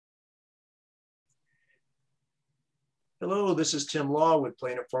Hello, this is Tim Law with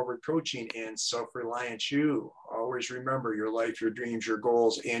Planet Forward Coaching and Self-Reliance You. Always remember your life, your dreams, your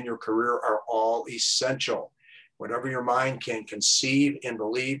goals, and your career are all essential. Whatever your mind can conceive and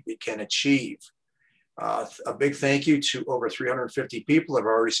believe, it can achieve. A big thank you to over 350 people who have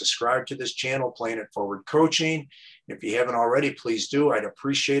already subscribed to this channel, Planet Forward Coaching. If you haven't already, please do. I'd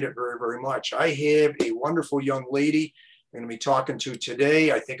appreciate it very, very much. I have a wonderful young lady I'm going to be talking to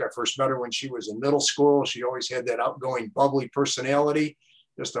today. I think I first met her when she was in middle school. She always had that outgoing, bubbly personality,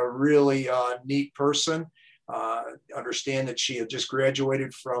 just a really neat person. Understand that she had just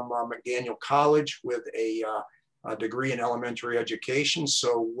graduated from McDaniel College with a degree in elementary education.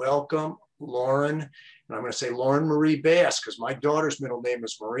 So welcome, Lauren. And I'm going to say Lauren Marie Bass because my daughter's middle name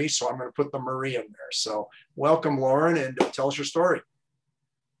is Marie. So I'm going to put the Marie in there. So welcome, Lauren, and tell us your story.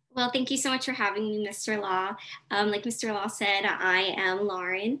 Well, thank you so much for having me, Mr. Law. Like Mr. Law said, I am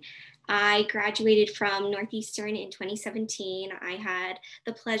Lauren. I graduated from Northeastern in 2017. I had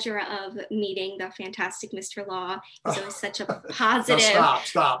the pleasure of meeting the fantastic Mr. Law. He's always such a positive. No,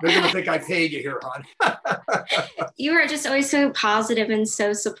 stop. They're going to think I paid you here, hon. You are just always so positive and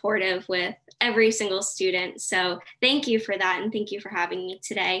so supportive with every single student. So thank you for that. And thank you for having me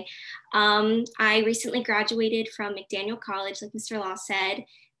today. I recently graduated from McDaniel College, like Mr. Law said,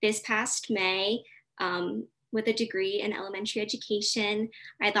 this past May with a degree in elementary education.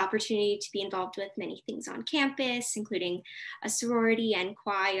 I had the opportunity to be involved with many things on campus, including a sorority and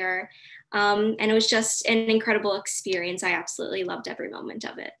choir. And it was just an incredible experience. I absolutely loved every moment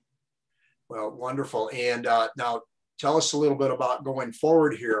of it. Well, wonderful. And now tell us a little bit about going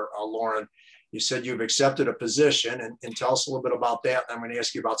forward here, Lauren. You said you've accepted a position and tell us a little bit about that. And I'm going to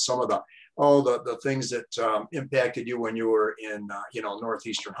ask you about some of the things that impacted you when you were in,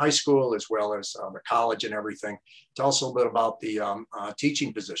 Northeastern High School, as well as the college and everything. Tell us a little bit about the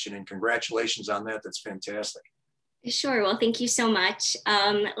teaching position, and congratulations on that. That's fantastic. Sure. Well, thank you so much.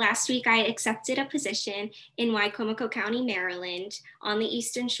 Last week, I accepted a position in Wicomico County, Maryland, on the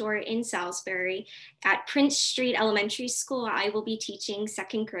Eastern Shore in Salisbury at Prince Street Elementary School. I will be teaching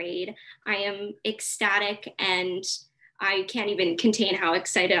second grade. I am ecstatic, and I can't even contain how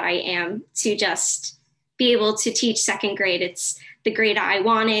excited I am to just be able to teach second grade. It's the grade I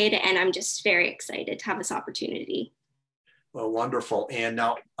wanted, and I'm just very excited to have this opportunity. Well, wonderful. And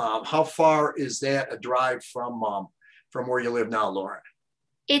now, how far is that a drive from where you live now, Lauren?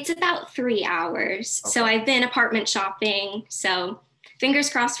 It's about 3 hours. Okay. So I've been apartment shopping. So fingers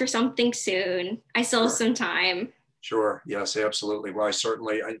crossed for something soon. I still have some time. Sure. Yes, absolutely. Well, I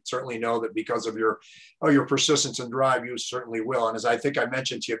certainly know that because of your persistence and drive, you certainly will. And as I think I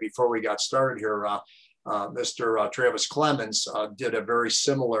mentioned to you before we got started here, Mr. Travis Clemens did a very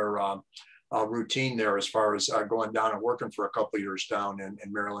similar routine there as far as going down and working for a couple of years down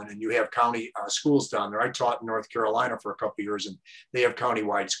in Maryland. And you have county schools down there. I taught in North Carolina for a couple of years, and they have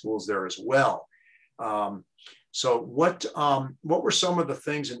countywide schools there as well. So what were some of the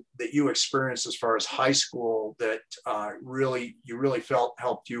things that you experienced as far as high school that you really felt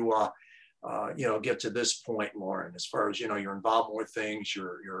helped you get to this point, Lauren, as far as your involvement with things,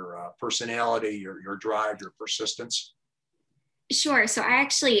 your personality, your drive, your persistence? Sure. So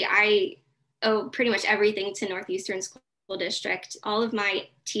I owe pretty much everything to Northeastern School District. All of my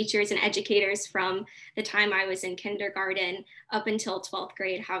teachers and educators from the time I was in kindergarten up until 12th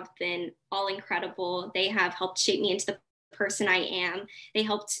grade have been all incredible. They have helped shape me into the person I am. They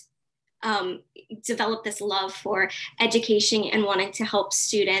helped develop this love for education and wanting to help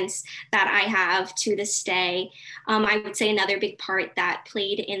students that I have to this day. I would say another big part that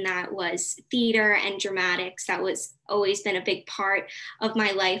played in that was theater and dramatics. That was always been a big part of my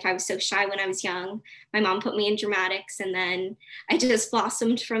life. I was so shy when I was young. My mom put me in dramatics, and then I just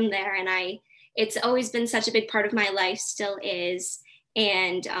blossomed from there. And it's always been such a big part of my life, still is.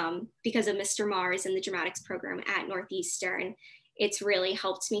 And because of Mr. Mars and the dramatics program at Northeastern, it's really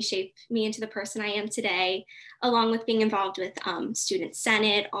helped me shape me into the person I am today, along with being involved with Student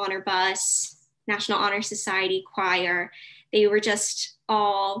Senate, Honor Bus, National Honor Society, choir. They were just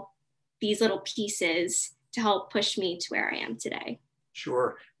all these little pieces to help push me to where I am today.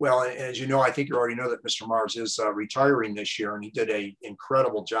 Sure. Well, as you know, I think you already know that Mr. Mars is retiring this year, and he did an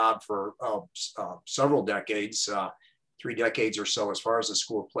incredible job for several decades, 3 decades or so, as far as the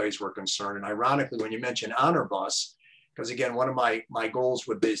school plays were concerned. And ironically, when you mention Honor Bus, because again, one of my goals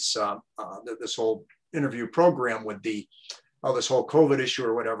with this this whole interview program with this whole COVID issue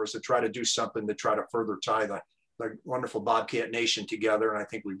or whatever is to try to do something to try to further tie the wonderful Bobcat Nation together. And I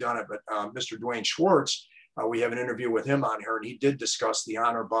think we've done it. But Mr. Dwayne Swartz, we have an interview with him on here, and he did discuss the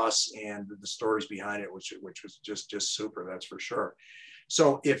Honor Bus and the stories behind it, which was just super, that's for sure.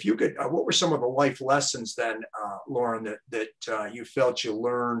 So if you could, what were some of the life lessons then, Lauren, that you felt you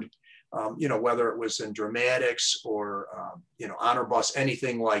learned, whether it was in dramatics or, honor bus,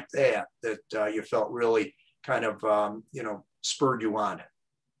 anything like that, that you felt really kind of, spurred you on?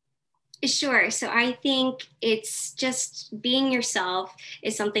 Sure. So I think it's just being yourself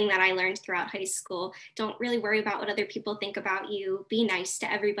is something that I learned throughout high school. Don't really worry about what other people think about you. Be nice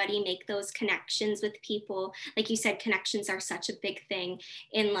to everybody, make those connections with people. Like you said, connections are such a big thing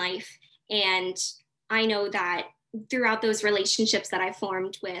in life. And I know that throughout those relationships that I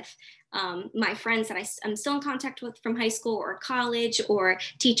formed with my friends that I'm still in contact with from high school or college, or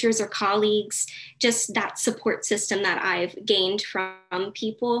teachers or colleagues, just that support system that I've gained from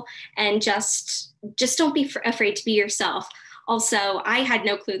people. And just don't be afraid to be yourself. Also, I had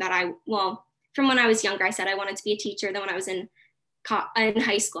no clue that from when I was younger, I said I wanted to be a teacher. Then when I was in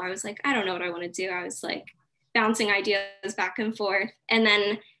high school, I was like, I don't know what I want to do. I was like bouncing ideas back and forth. And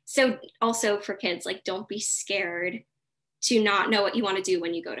then, so also for kids, like, don't be scared to not know what you want to do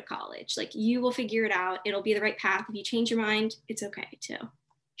when you go to college. Like, you will figure it out. It'll be the right path. If you change your mind, it's okay too.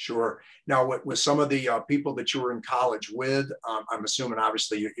 Sure. Now, with some of the people that you were in college with, I'm assuming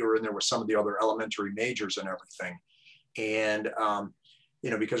obviously you were in there with some of the other elementary majors and everything. And,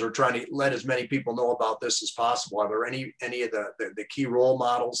 because we're trying to let as many people know about this as possible. Are there any of the key role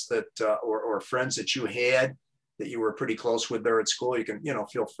models that, or friends that you had that you were pretty close with there at school? You can,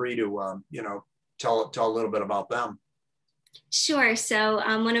 feel free to, tell a little bit about them. Sure. So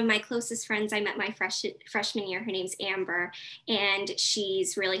one of my closest friends I met my freshman year, her name's Amber, and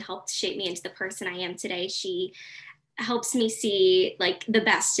she's really helped shape me into the person I am today. She helps me see like the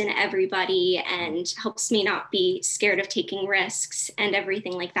best in everybody and helps me not be scared of taking risks and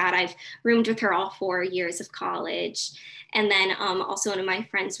everything like that. I've roomed with her all 4 years of college. And then also one of my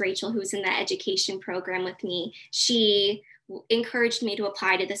friends, Rachel, who's in the education program with me, she encouraged me to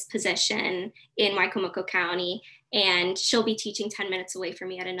apply to this position in Wicomico County, and she'll be teaching 10 minutes away from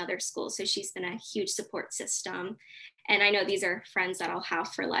me at another school. So she's been a huge support system. And I know these are friends that I'll have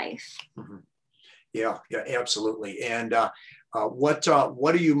for life. Mm-hmm. Yeah, absolutely. And what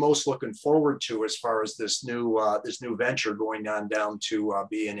are you most looking forward to as far as this new venture going on down to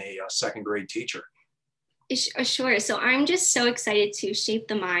being a second grade teacher? Sure. So I'm just so excited to shape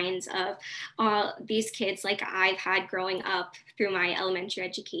the minds of all these kids like I've had growing up through my elementary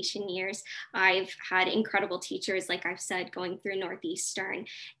education years. I've had incredible teachers, like I've said, going through Northeastern,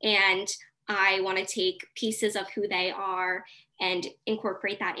 and I want to take pieces of who they are and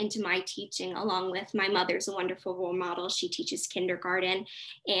incorporate that into my teaching, along with my mother's a wonderful role model. She teaches kindergarten,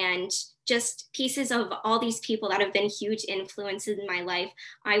 and just pieces of all these people that have been huge influences in my life.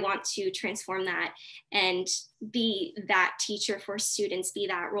 I want to transform that and be that teacher for students, be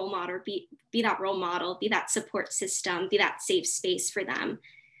that role model, be that support system, be that safe space for them.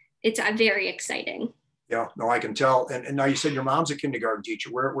 It's very exciting. Yeah, no, I can tell. And now you said your mom's a kindergarten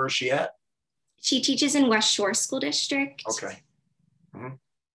teacher. Where's she at? She teaches in West Shore School District. Okay. Mm-hmm.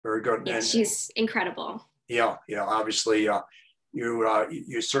 Very good. Yeah, she's incredible. Yeah. Obviously,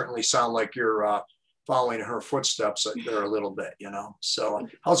 you certainly sound like you're following her footsteps there a little bit. So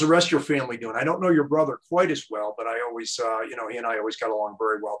how's the rest of your family doing? I don't know your brother quite as well, but I always, he and I always got along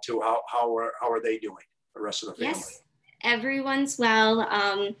very well too. How are they doing? The rest of the family? Yes. Everyone's well.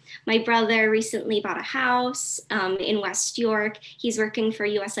 My brother recently bought a house in West York. He's working for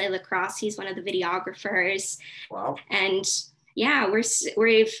USA Lacrosse. He's one of the videographers. Wow. And yeah,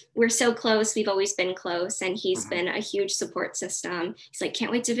 we're so close. We've always been close, and he's been a huge support system. He's like,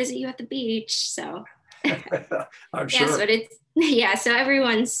 can't wait to visit you at the beach. So I'm sure. Yes, so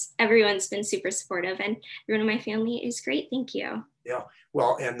everyone's been super supportive, and everyone in my family is great. Thank you. Yeah.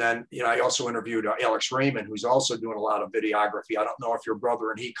 Well, and then, I also interviewed Alex Raymond, who's also doing a lot of videography. I don't know if your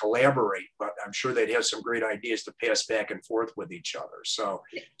brother and he collaborate, but I'm sure they'd have some great ideas to pass back and forth with each other. So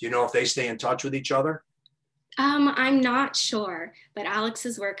do you know if they stay in touch with each other? I'm not sure, but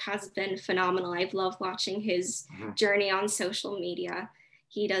Alex's work has been phenomenal. I've loved watching his journey on social media.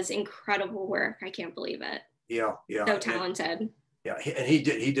 He does incredible work. I can't believe it. Yeah. So talented. And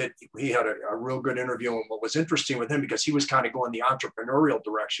he had a real good interview. And what was interesting with him, because he was kind of going the entrepreneurial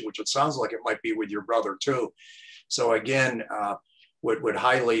direction, which it sounds like it might be with your brother too. So again, would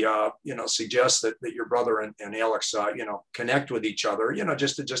highly, suggest that your brother and Alex, connect with each other,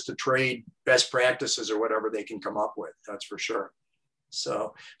 just to trade best practices or whatever they can come up with. That's for sure.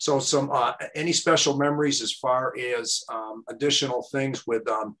 So some, any special memories as far as additional things with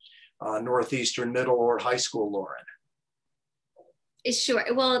Northeastern middle or high school, Lauren? Sure.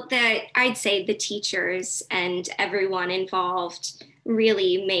 Well, I'd say the teachers and everyone involved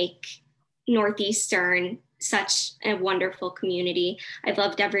really make Northeastern such a wonderful community. I've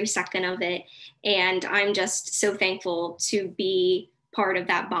loved every second of it. And I'm just so thankful to be part of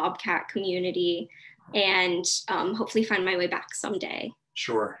that Bobcat community and hopefully find my way back someday.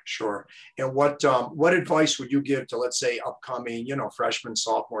 Sure, sure. And what advice would you give to, let's say, upcoming, freshmen,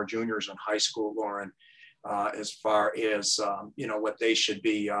 sophomore, juniors in high school, Lauren, as far as, what they should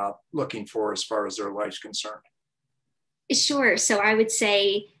be looking for as far as their life's concerned? Sure. So I would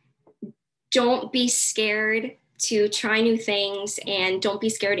say, don't be scared to try new things, and don't be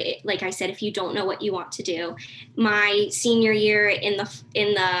scared. Like I said, if you don't know what you want to do. My senior year in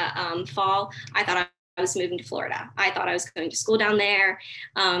the fall, I thought I was moving to Florida. I thought I was going to school down there.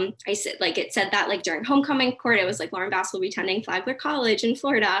 I said, like, it said that like during homecoming court, it was like Lauren Bass will be attending Flagler College in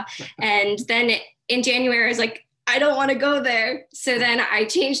Florida. And then in January, I was like, I don't want to go there. So then I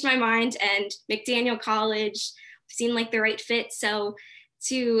changed my mind, and McDaniel College seemed like the right fit. So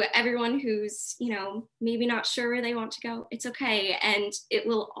to everyone who's, maybe not sure where they want to go, it's okay. And it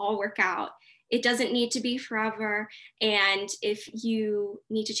will all work out. It doesn't need to be forever. And if you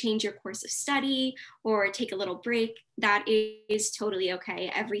need to change your course of study or take a little break, that is totally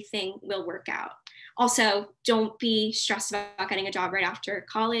okay. Everything will work out. Also, don't be stressed about getting a job right after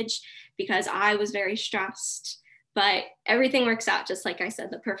college, because I was very stressed. But everything works out. Just like I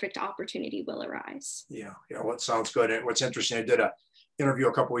said, the perfect opportunity will arise. Yeah, well, it sounds good. And what's interesting, I did a interview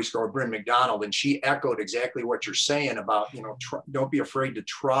a couple weeks ago with Bryn McDonald, and she echoed exactly what you're saying about, don't be afraid to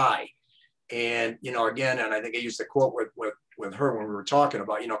try. And, again, and I think I used the quote with her when we were talking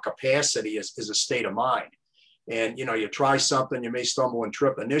about, capacity is a state of mind. And, you try something, you may stumble and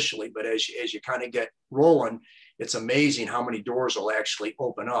trip initially, but as you kind of get rolling, it's amazing how many doors will actually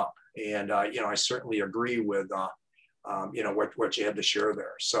open up. And, I certainly agree with, what you had to share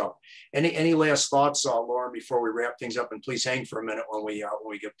there. So any last thoughts, Lauren, before we wrap things up? And please hang for a minute when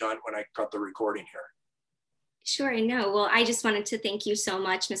we get done, when I cut the recording here. Sure, no. Well, I just wanted to thank you so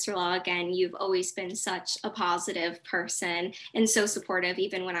much, Mr. Law. Again, you've always been such a positive person and so supportive.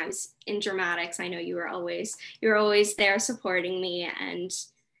 Even when I was in dramatics, I know you're always there supporting me, and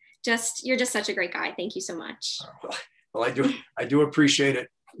you're just such a great guy. Thank you so much. Well, I do appreciate it,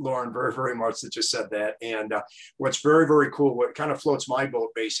 Lauren, very, very much that you said that. And what's very, very cool, what kind of floats my boat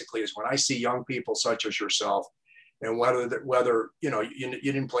basically, is when I see young people such as yourself, and whether you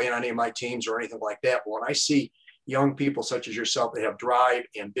didn't play on any of my teams or anything like that, but when I see young people such as yourself that have drive,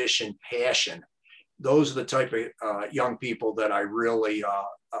 ambition, passion, those are the type of young people that I really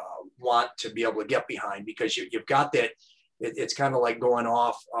want to be able to get behind, because you've got that. It's kind of like going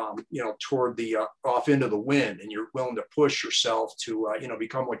off, toward the off into the wind, and you're willing to push yourself to,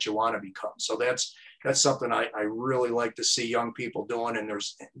 become what you want to become. So that's something I really like to see young people doing. And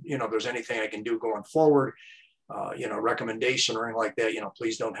there's anything I can do going forward, recommendation or anything like that,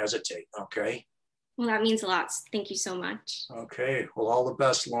 please don't hesitate. Okay. Well, that means a lot. Thank you so much. Okay. Well, all the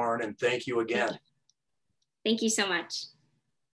best, Lauren, and thank you again. Thank you so much.